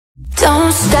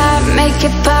Don't stop, make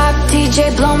it pop,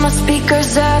 DJ blow my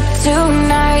speakers up.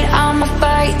 Tonight I'ma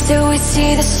fight till we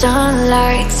see the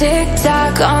sunlight. Tick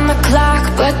tock on the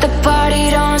clock, but the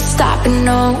party don't stop.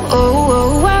 No, oh,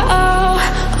 oh, oh,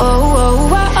 oh, oh,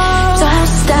 oh, oh. Don't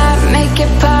stop, make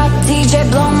it pop, DJ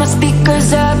blow my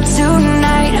speakers up.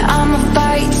 Tonight I'ma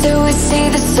fight till we see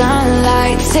the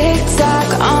sunlight. Tick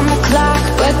tock on the clock,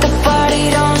 but the party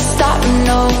don't stop.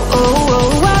 No, oh,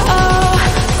 oh, oh,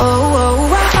 oh, oh,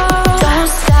 oh, oh.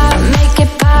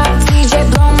 DJ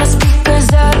blow my speakers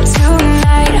up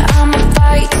tonight. I'ma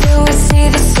fight till we see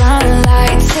the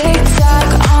sunlight. Tick tock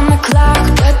on the clock,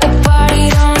 but the party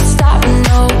don't stop.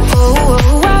 No, oh,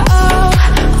 oh, oh,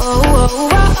 oh, oh, oh,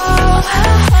 oh, oh.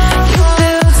 You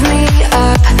build me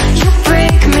up, you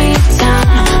break me down.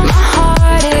 My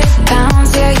heart it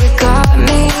pounds, yeah you got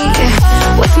me.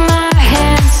 With my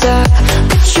hands up,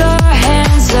 put your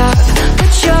hands up,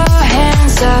 put your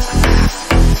hands up.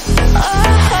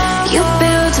 You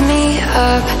build me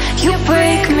up, you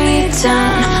break me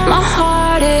down. My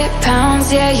heart it pounds,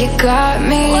 yeah you got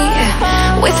me.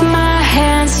 With my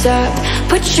hands up,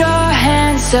 put your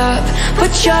hands up,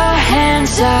 put your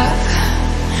hands up.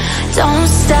 Don't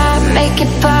stop, make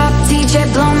it pop, DJ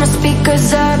blow my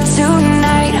speakers up.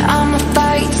 Tonight I'ma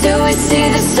fight till we see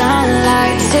the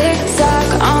sunlight. Tick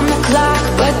tock on the clock,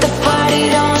 but the party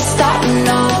don't stop.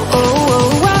 No, oh,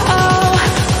 oh, oh,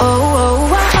 oh, oh,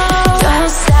 oh, oh. Don't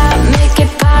stop, make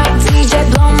it pop, DJ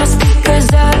blow my speakers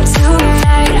up.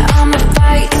 Tonight I'ma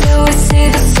fight till we see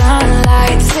the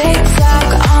sunlight. Tick tock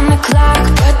on the clock,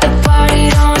 but the party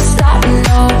don't stop.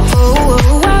 No, oh,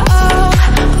 oh, oh,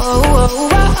 oh, oh,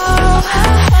 oh, oh.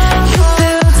 You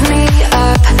build me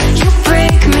up, you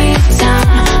break me down.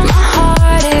 My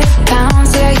heart it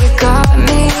pounds, yeah you got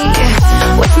me.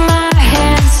 With my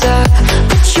hands up,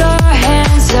 put your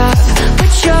hands up,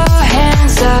 put your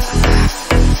hands up.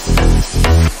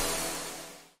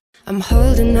 I'm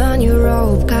holding on your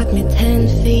rope, got me 10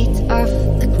 feet off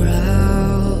the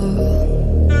ground.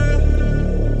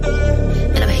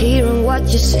 And I'm hearing what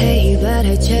you say, but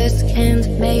I just can't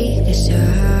make a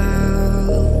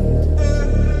sound.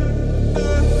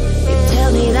 You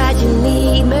tell me that you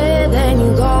need me, then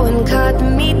you go and cut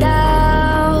me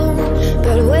down.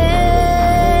 But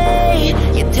wait,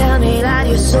 you tell me that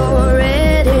you're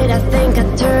sorry, did I think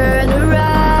I'd turn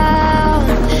around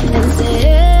and say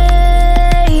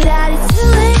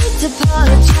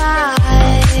apologize.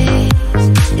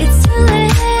 It's too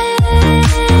late.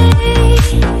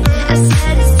 I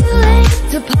said it's too late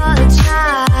to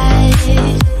apologize.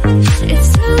 It's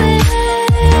too late.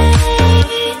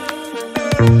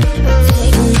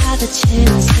 Take another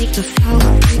chance, take a fall,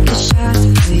 take a shot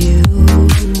for you.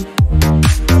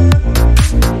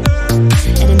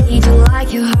 And I need you like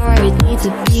your heart needs a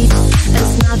beat.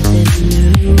 That's nothing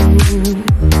new.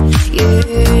 Yeah,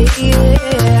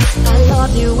 yeah. I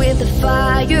loved you with the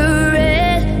fire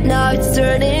red, now it's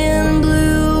turning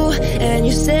blue. And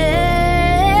you say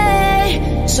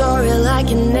sorry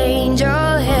like an angel,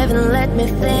 heaven let me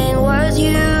think was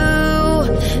you.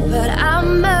 But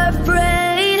I'm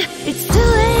afraid it's too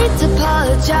late to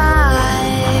apologize.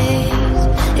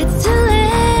 It's too late.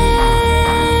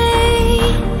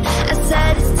 I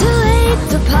said it's too late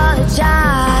to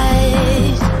apologize.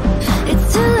 It's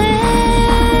too late.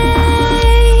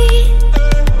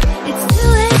 It's too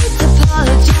late.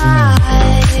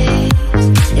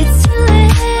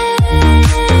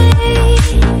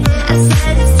 I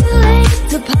said it's too late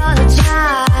to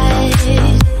apologize.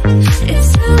 It's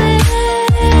too late.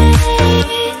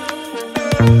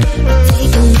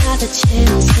 Take another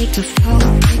chance, take a fall,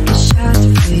 take a shot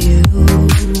for you.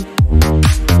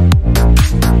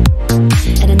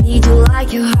 And I need you like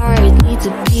your heart needs a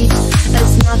beat.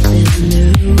 That's nothing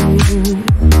new.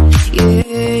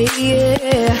 Yeah,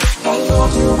 yeah. I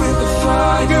love you with the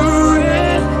fire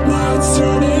red, now it's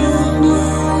turning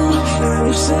blue. And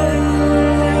you say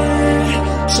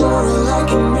sorry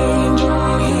like an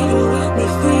angel, you let me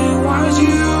think was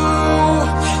you.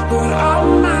 But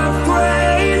I'm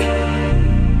afraid.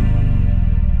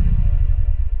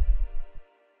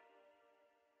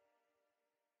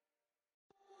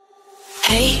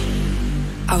 Hey,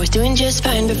 I was doing just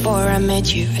fine before I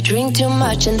met you. I drink too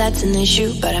much and that's an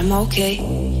issue, but I'm okay.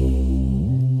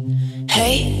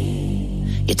 Hey,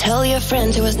 you tell your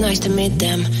friends it was nice to meet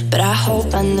them, but I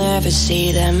hope I never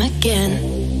see them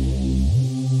again.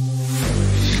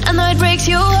 I know it breaks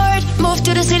your heart. Moved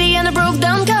to the city and I broke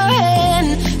down car.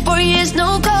 And 4 years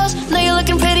no calls, now you're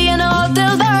looking pretty in a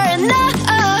hotel bar. And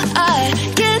I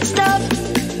can't stop.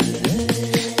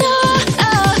 No,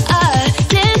 I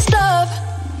can't stop.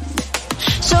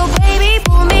 So baby,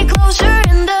 pull me closer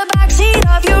in the backseat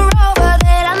of your Robbe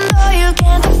that I know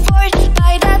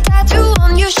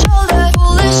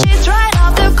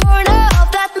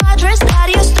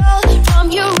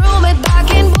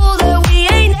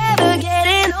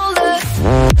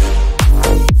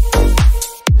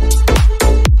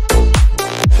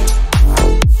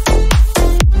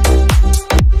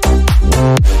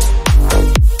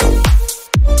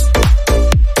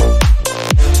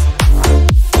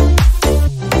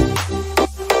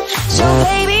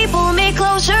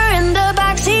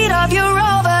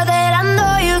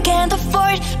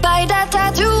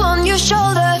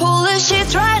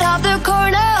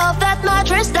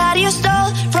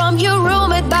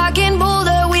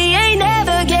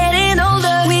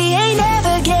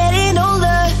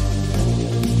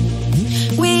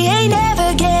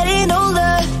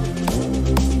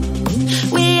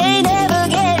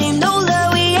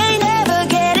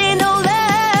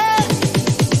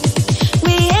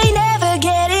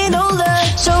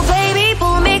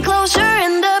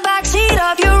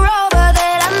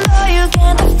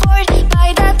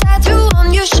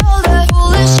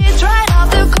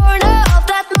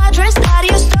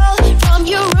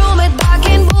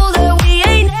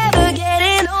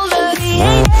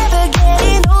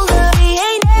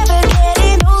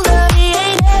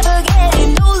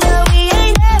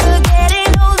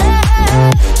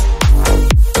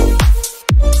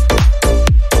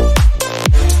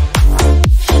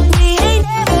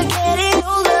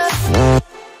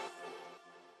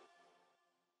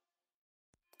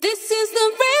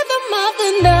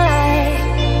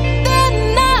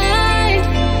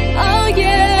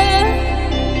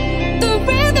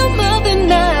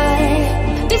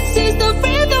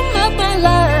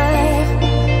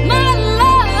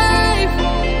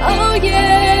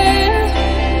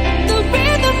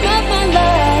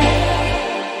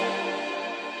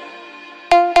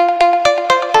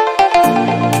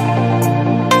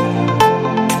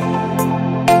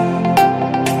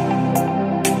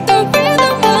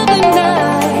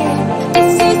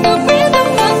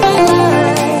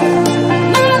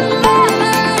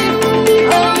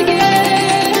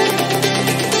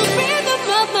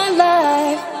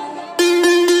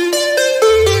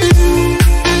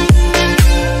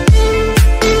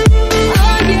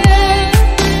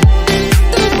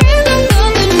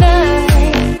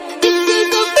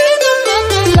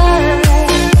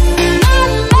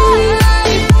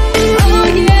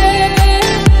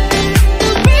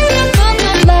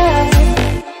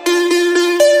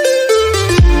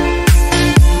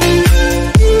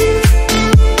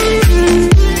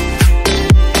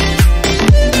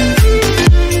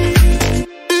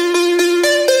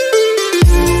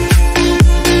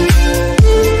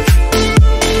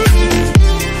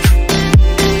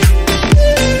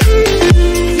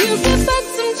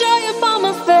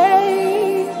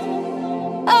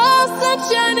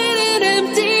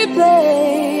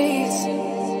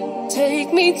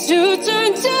need to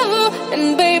turn to,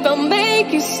 and babe, I'll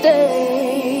make you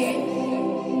stay.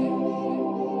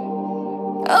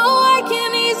 Oh, I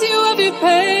can ease you of your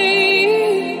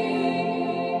pain.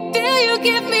 Feel you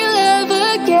give me love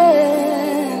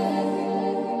again.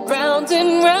 Round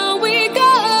and round we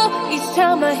go, each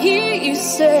time I hear you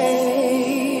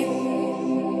say,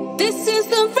 this is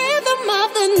the rhythm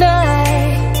of the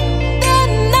night. The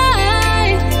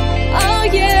night, oh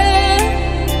yeah.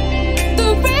 The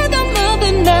rhythm of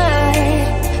the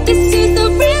night. This is the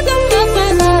rhythm of my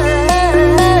life.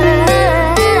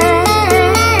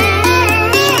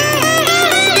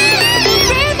 The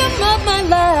rhythm of my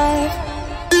life.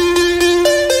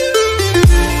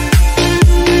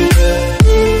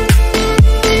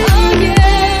 Oh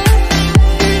yeah.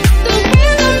 The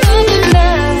rhythm of the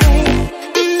night.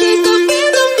 This is the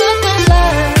rhythm of my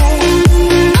life.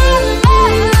 My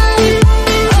life.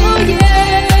 Oh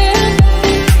yeah.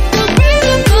 The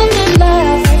rhythm of my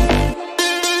life.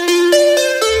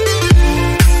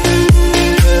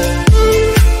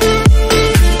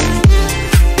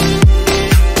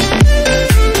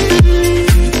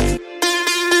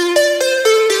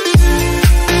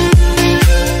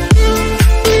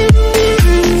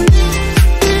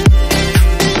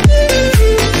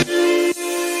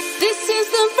 This is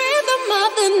the rhythm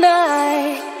of the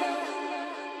night.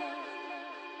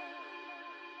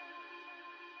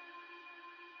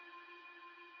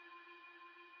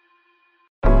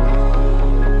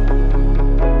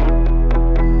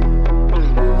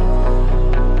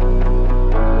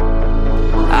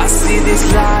 I see this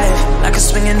life like a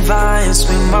swinging vine.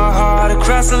 Swing my heart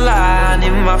across the line.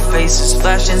 In my face is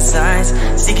flashing signs.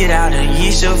 Seek it out and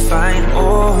ye shall find.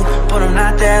 Old, but I'm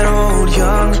not that old.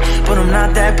 Young, but I'm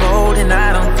not that bold. And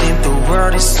I don't think the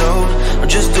world is sold. I'm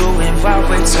just doing what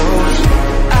we're told.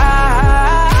 I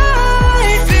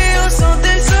feel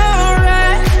something so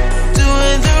right,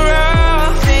 doing the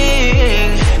wrong thing.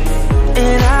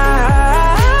 And I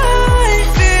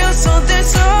feel something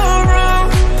so wrong,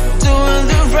 doing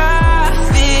the right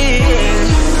thing.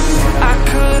 I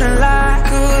couldn't lie,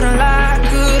 couldn't lie,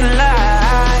 couldn't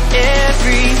lie.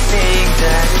 Everything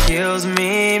that kills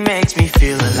me makes me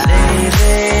feel alive.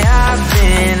 Lately I've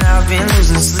been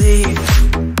losing sleep,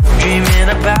 dreaming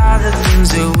about the things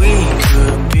that we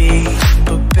could be.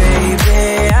 But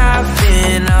baby, I've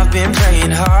been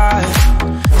praying hard.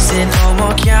 Said no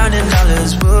more counting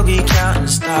dollars, we'll be counting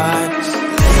stars.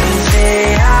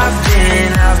 Lately I've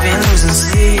been losing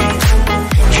sleep,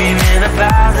 dreaming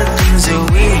about the things that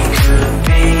we could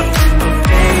be. But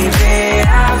baby,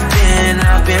 I've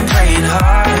been praying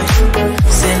hard.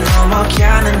 Said no more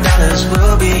counting dollars,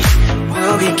 we'll be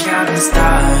counting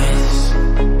stars.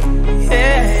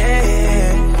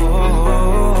 Yeah,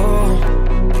 oh.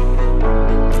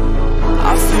 I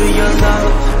feel your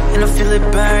love and I feel it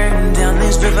burn down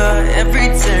this river every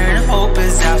turn. Hope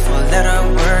is out for let her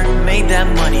work. Made that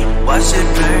money, watch it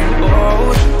burn.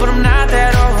 Old, but I'm not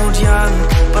that old. Young,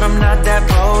 but I'm not that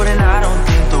bold. And I don't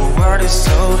think the word is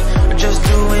sold. We're just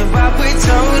doing what we're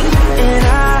told. And I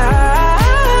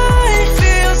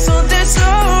feel something so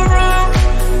wrong,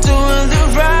 doing the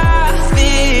right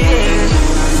thing.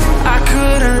 I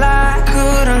couldn't lie,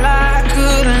 couldn't lie,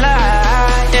 couldn't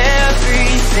lie.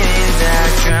 Everything that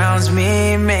drowns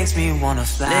me makes me wanna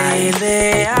fly.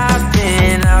 Lately I've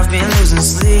been losing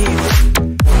sleep,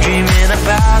 dreaming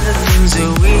about the things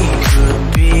that we could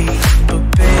be. But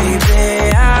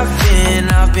baby, I've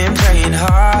been praying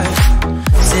hard.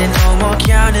 Said no more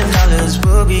counting dollars,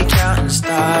 we'll be counting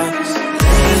stars.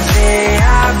 Lately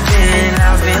I've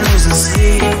been losing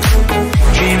sleep,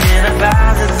 dreaming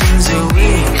about the things that we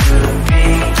could be.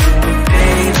 But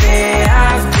baby,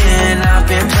 I've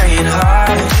been praying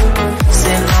hard.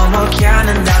 Said no more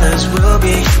counting dollars, we'll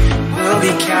be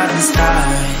counting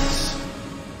stars.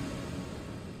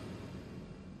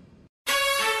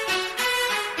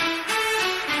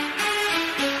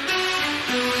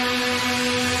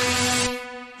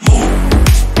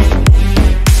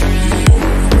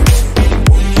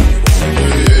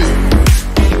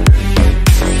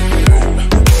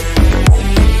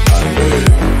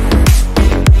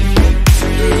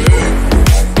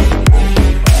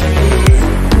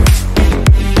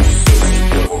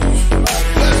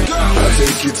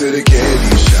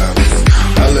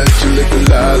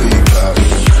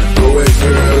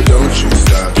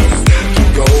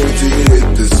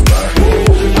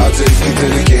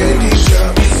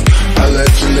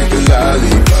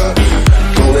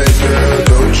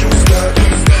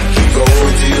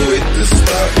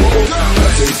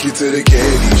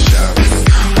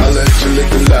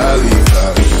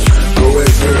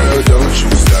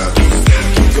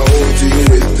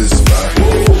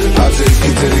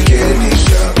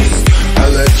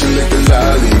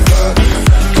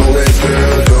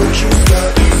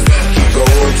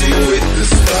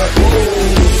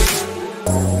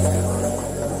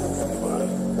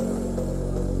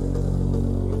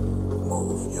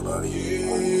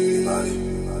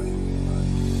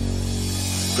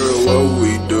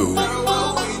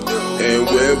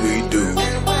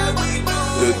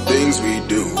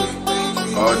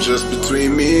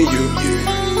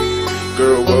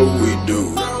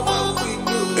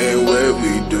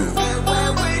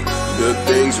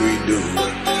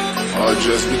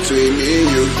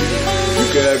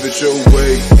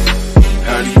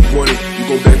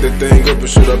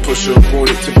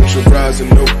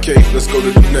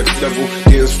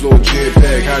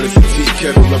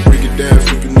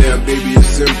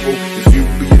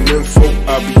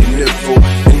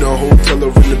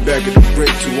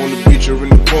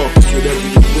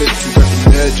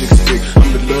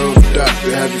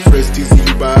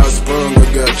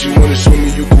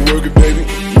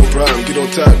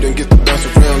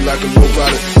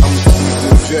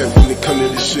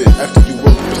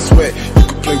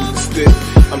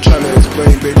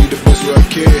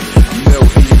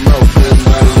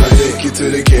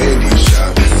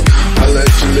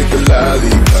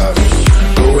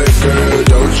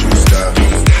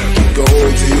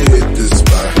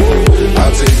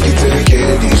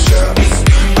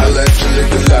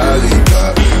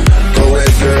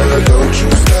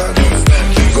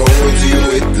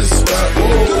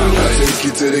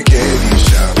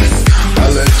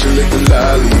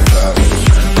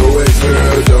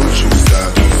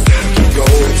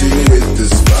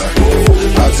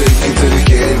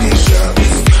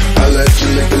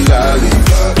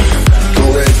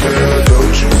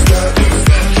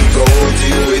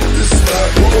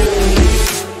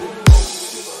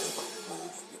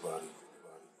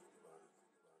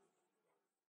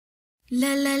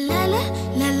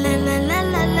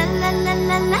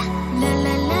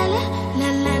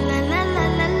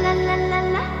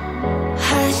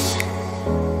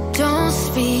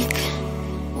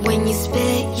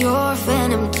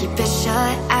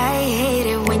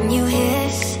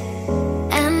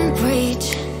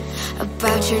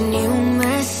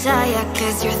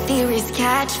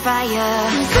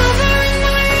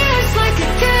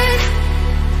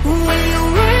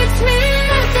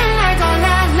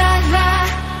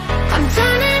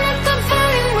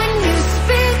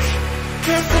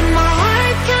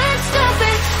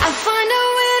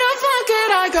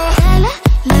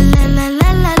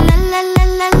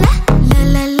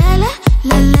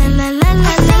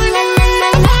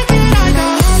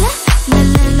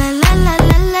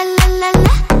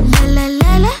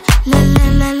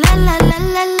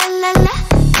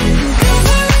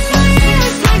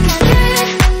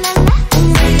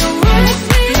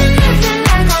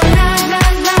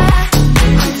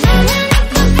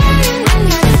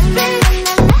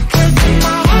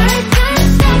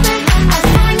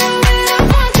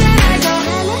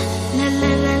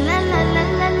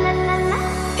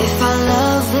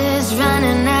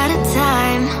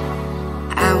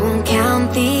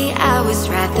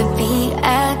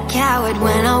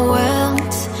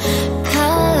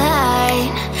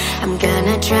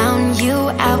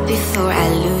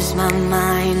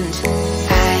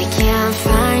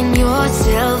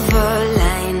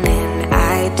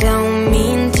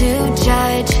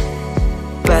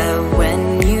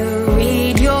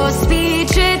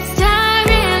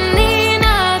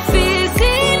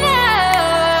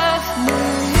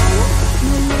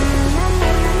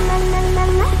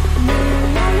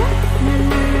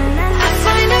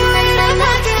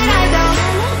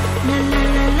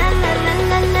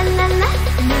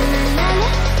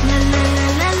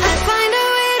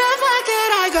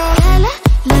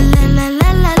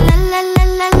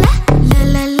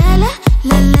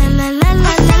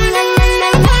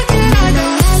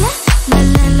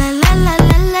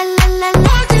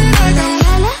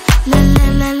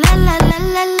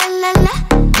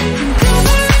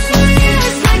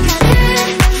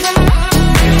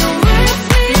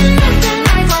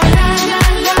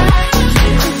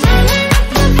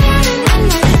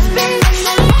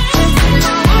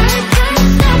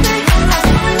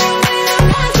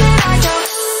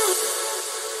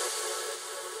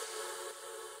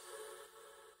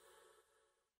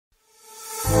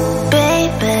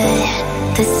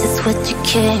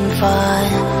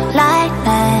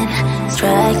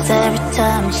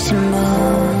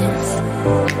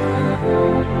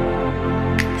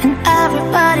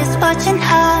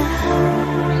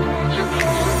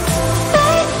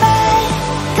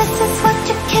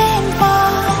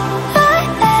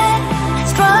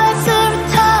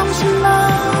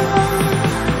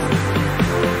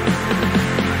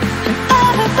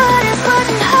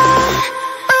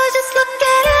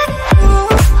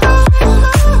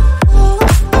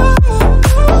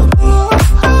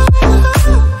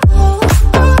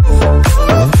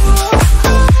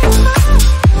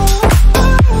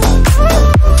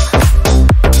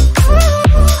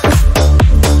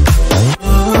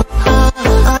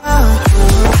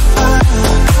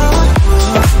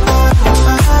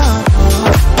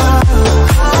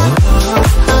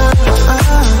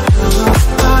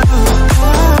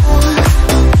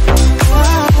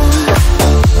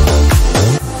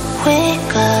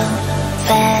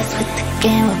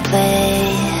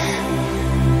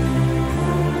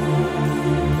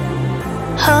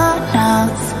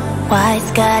 Why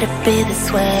it's gotta be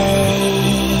this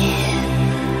way?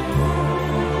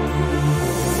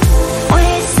 We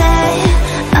say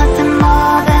nothing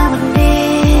more than we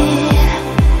need.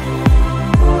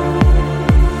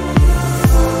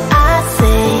 I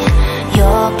see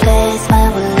your place when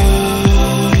we leave.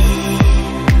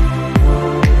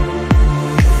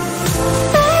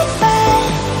 Baby,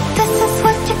 this is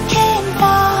what you came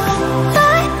for.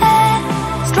 Lightning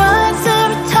strikes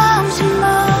every time she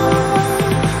moves.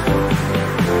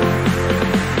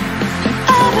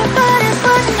 Everybody's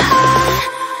looking high,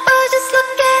 oh just look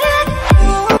at it.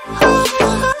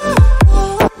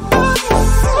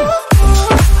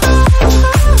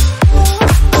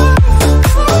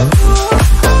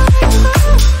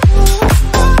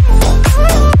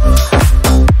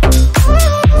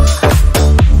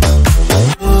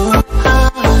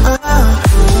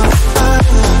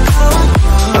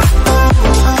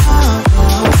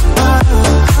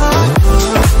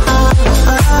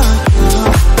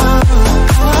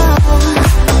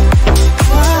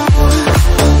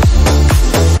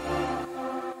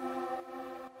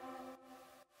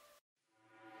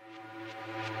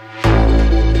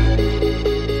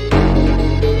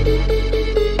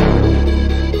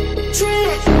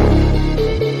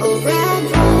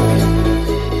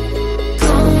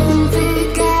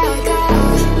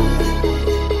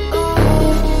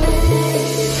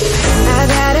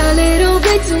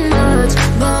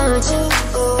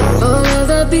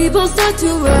 People start to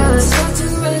rush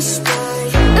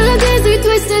a dizzy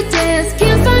twisted dance.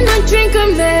 Can't find my drink or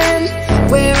man.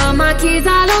 Where are my keys?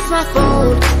 I lost my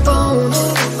phone.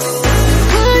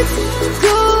 Let's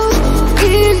go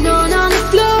in on the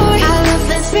floor. I love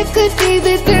this record,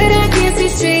 baby, but I can't see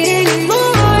straight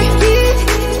anymore.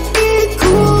 It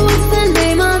cool, what's the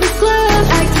name of the club?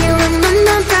 I can't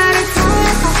remember, but it's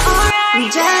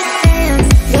alright. Just dance,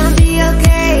 gonna be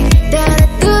okay.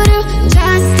 Da-da-do-do,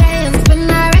 just dance, but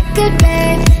my record,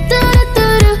 babe.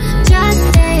 Da-da-do-do, just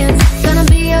dance, gonna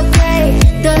be okay.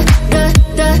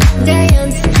 Da-da-da,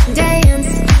 dance,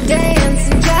 dance, dance,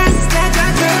 just da-da.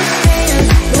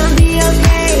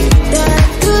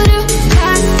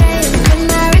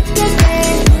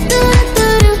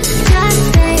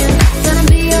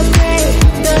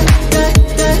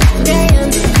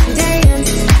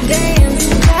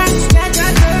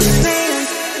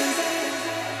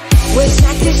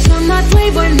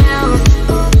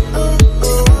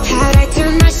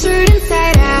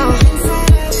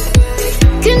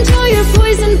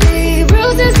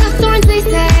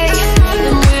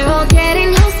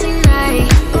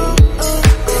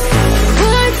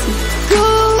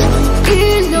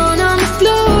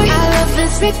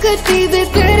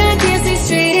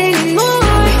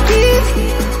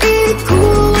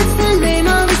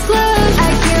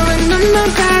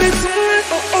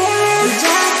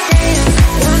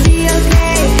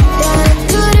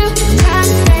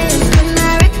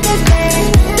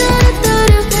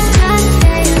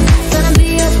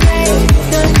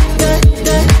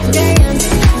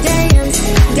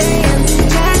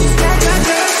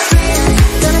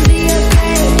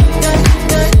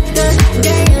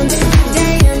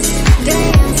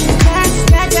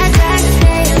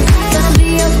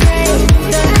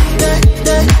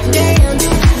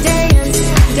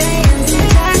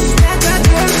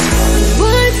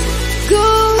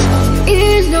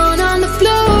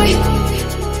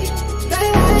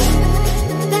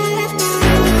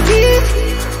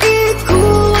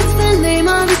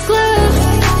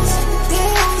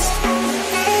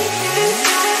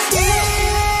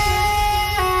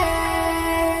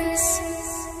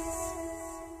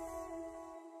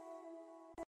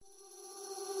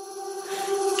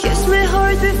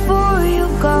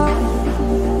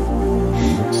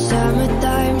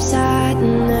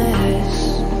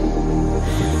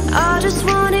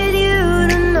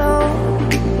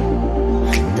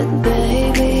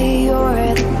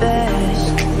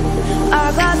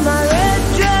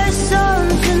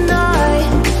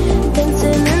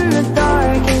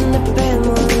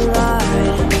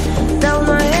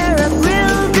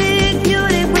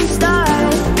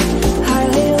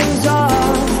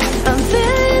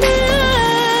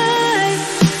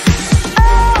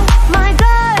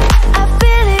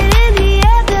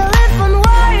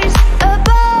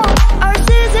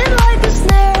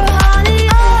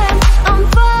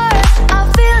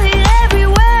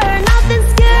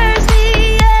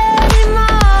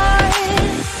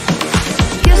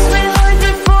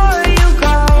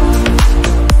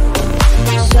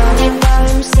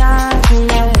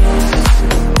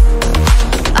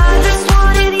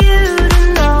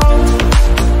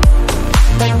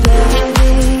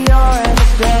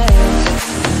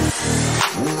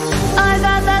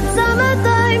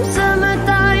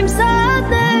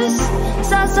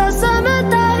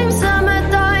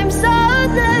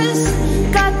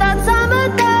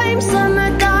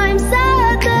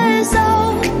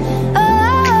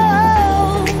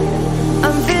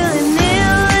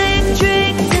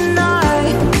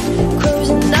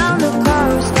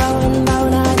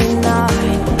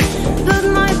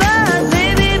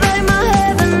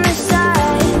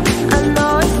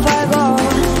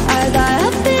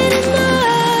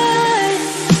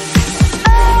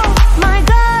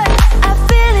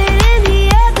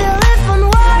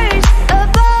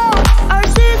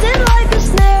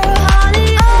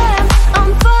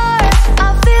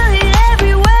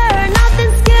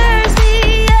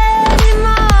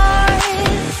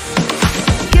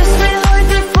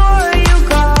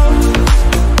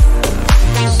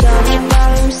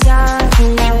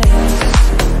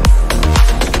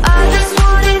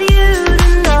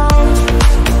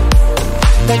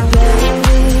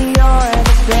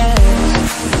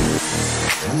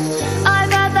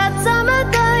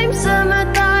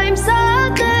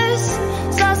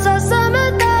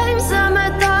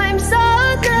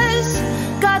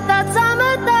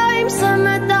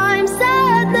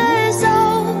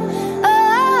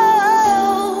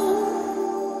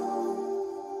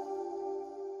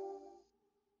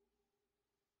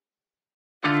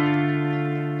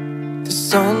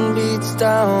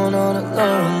 down on a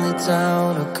lonely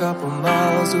town, a couple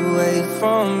miles away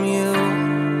from you.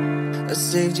 I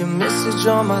saved your message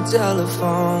on my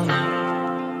telephone,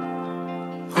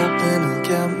 hoping it'll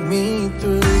get me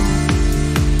through.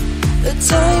 At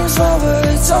times my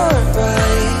words aren't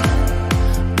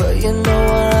right, but you know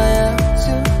where I am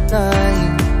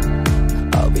tonight.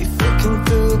 I'll be flicking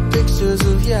through pictures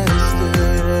of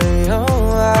yesterday,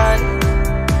 alright.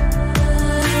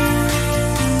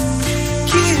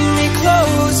 Keep me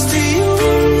close to you,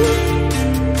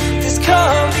 this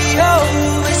can't be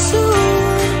over soon.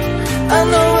 I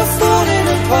know we're falling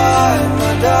apart,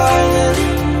 my darling,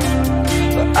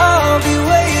 but I'll be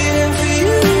waiting for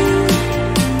you.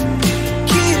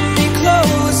 Keep me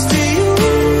close to you,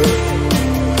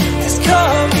 this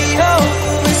can't be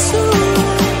over soon.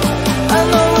 I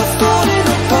know we're falling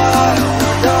apart,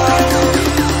 my darling,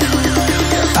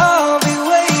 but I'll be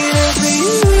waiting for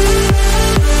you.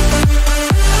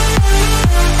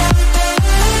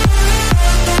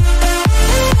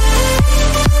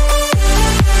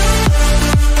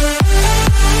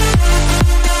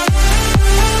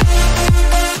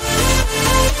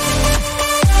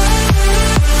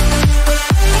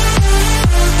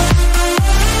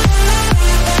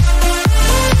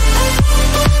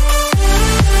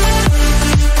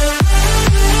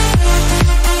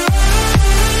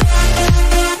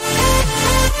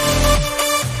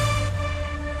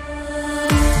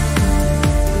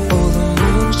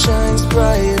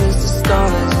 Bright as the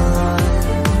stars align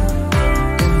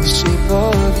in the shape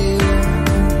of you.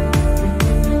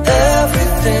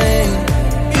 Everything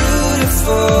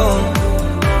beautiful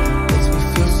makes me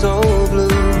feel so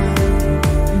blue.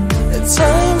 At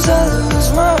times I lose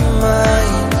my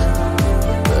mind,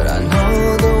 but I know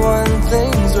the one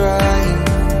thing's right,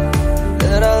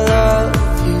 that I love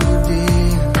you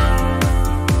dear.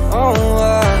 Oh,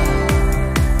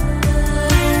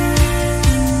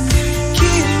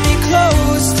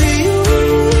 close to you,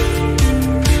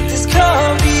 this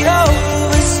can't be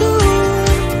over soon.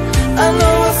 I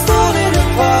know we're falling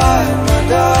apart, my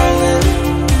darling,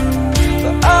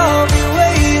 but I'll be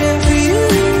waiting for you.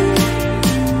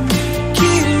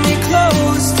 Keep me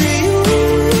close to you,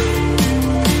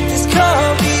 this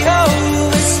can't be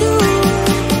over soon.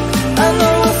 I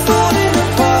know we're falling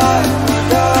apart, my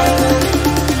darling,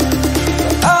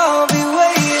 but I'll be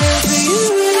waiting for you.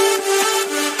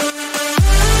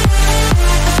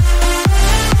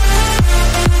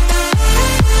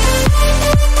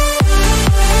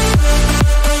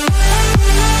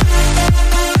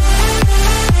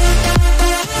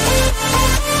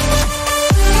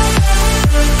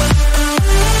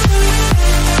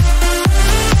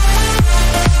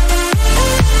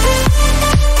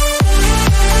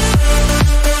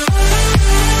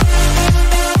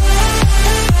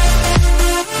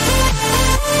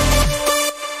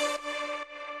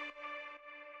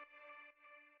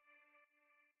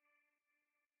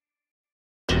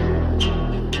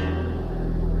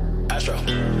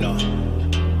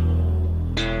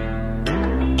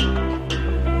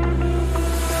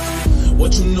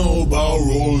 What you know about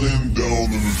rolling down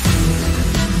in the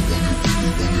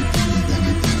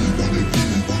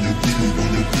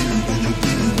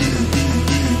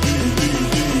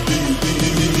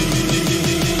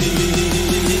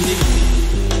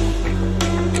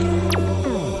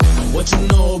What you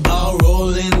know about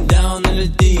rolling down in the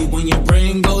deep? When your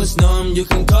brain goes numb, you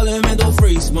can call it mental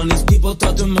freeze. When these people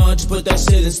talk too much, put that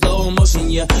shit in slow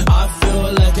motion, yeah. I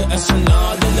feel like an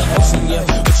astronaut in the ocean, yeah.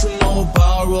 What you know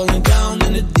about rolling down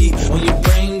in the deep? When your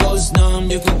brain goes numb,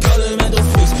 you can call it mental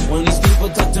freeze. When these people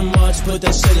talk too much, put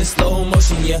that shit in slow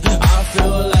motion, yeah. I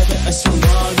feel like an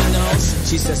astronaut in the ocean.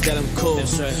 She says that I'm cool,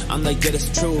 I'm like, yeah, that's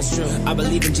true. I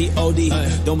believe in G-O-D,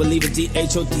 don't believe in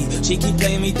D-H-O-D. She keep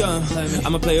playing me dumb,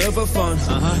 I'm a player for fun.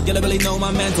 You don't really know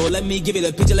my mental, let me give you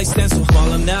the picture like stencil.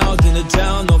 Falling out in the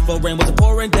drown, no for rain was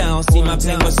pouring down. See my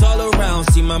pain was all around,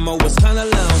 see my mo was kinda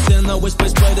loud. Didn't know which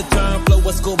place play to turn, flow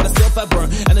was cool but I still felt burn.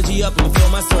 Energy up, I'ma feel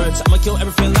my surge, I'ma kill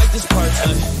everything like this part.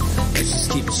 Let's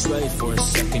just keep it straight for a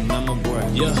second, I'ma work.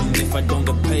 Yeah, and if I don't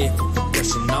get paid for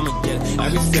progression, I'ma get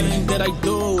everything that I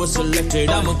do is selected.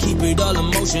 I'ma keep it all in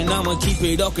motion, I'ma keep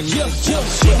it all Put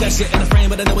that shit in the frame,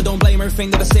 but I know I don't blame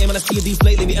everything that I say. When I see these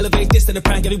lately, we elevate this to the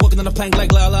prank. I be walking on the plank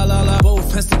like la la la la.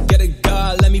 Both hands together,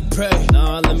 God, let me pray.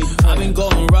 Nah, let me pray. I've been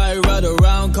going right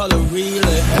around, call it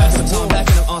relay. Pass the time back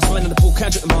and I'm on, swinging the pool,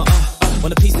 catch it in my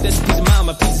Want a piece of this, a piece of mine,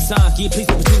 my piece of sign. Can you please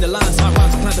look between the lines? My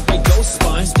rhymes plan to break your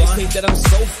spine. They say that I'm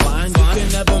so fine. You can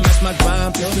never match my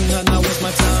grind. Please do not waste my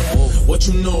time. What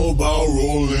you know about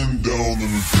rolling down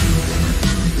in the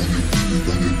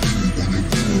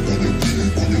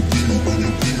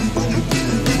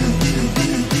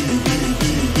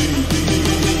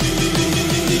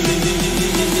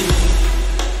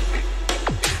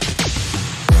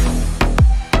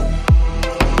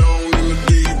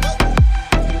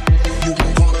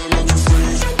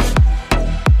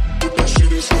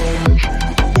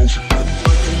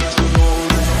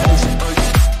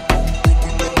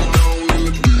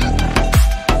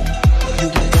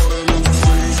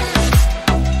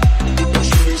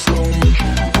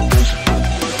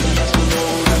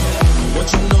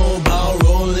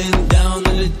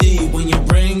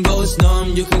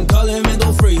you can call it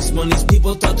mental freeze. When these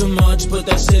people talk too much, put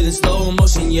that shit in slow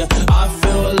motion, yeah. I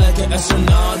feel like an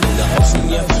astronaut in the ocean,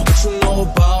 yeah. What you know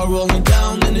about rolling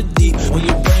down in the deep? When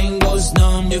your brain goes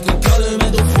numb, you can call it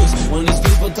mental freeze. When these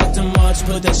people talk too much,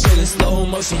 put that shit in slow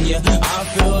motion, yeah. I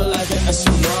feel like an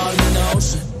astronaut in the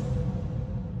ocean.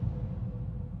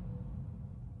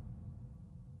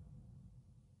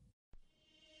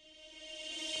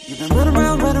 You've been running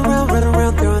around,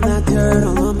 throwing that dirt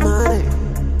all on my name.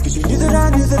 Cause you knew that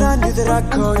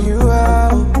I'd call you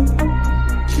out.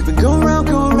 You've been going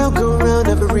around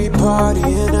every party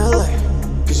in LA.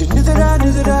 Cause you knew that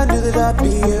I'd be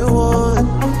your one.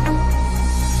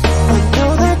 I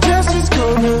know that dress is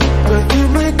gonna but you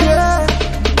my girl.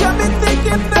 Got me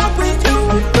thinking about when you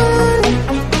were mine.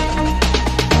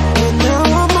 And now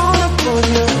I'm all up on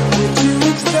you, what you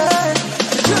expect?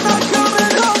 You're not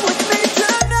coming home with me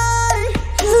tonight.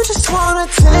 You just want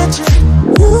attention,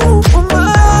 you want my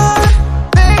heart.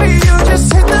 Baby, you just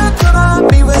hit the door on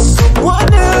me with someone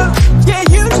new. Yeah,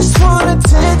 you just want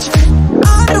attention, I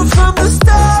knew from the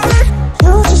start.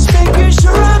 You just making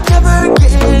sure I'm never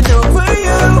getting over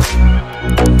you.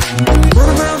 Run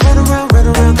around,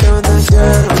 throwing that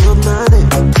dirt all on my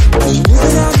name. You knew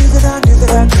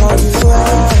that I'd call you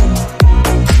out.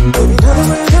 Baby,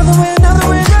 another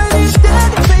way, ready,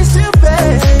 standing face to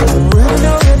face.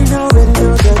 Already know that you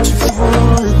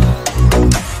want.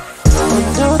 I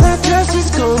know that dress is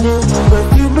gonna but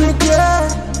you my girl.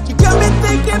 You got me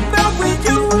thinking about when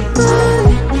you were mine.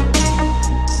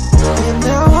 And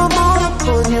now I'm all up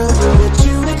on you, what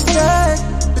you expect?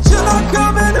 But you're not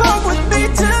coming home with me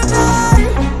tonight.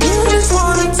 You just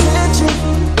want attention,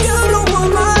 you don't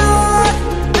want my heart.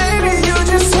 Baby, you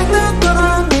just hit the door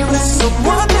on me with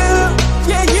someone new.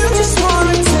 Yeah, you just want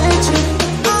attention,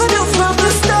 I knew from the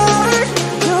start.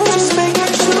 You're just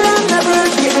making sure I'm never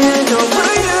getting over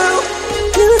you.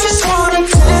 You just want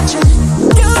attention,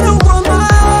 you don't want my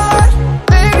heart.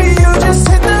 Baby, you just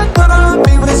hit the door on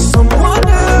me with someone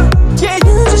new. Yeah,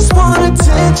 you just want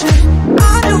attention, I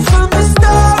knew from the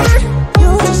start.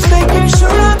 You're just making sure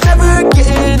I'm never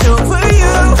getting over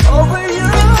you. Over you.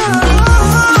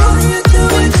 What are you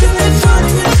doing to me? What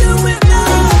are you doing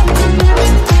now?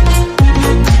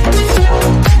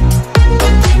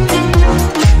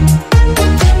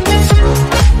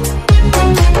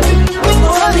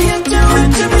 What are you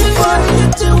doing to me? What are you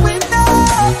doing now?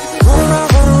 Run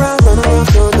around,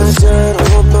 throwing that dirt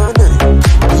all on my name.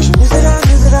 You knew that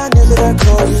I'd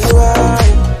call you out.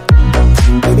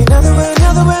 Baby, another way,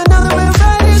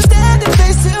 ready, standing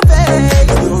face to face.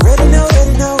 You already know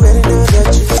that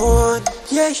you want.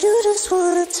 Yeah, you just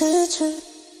want attention.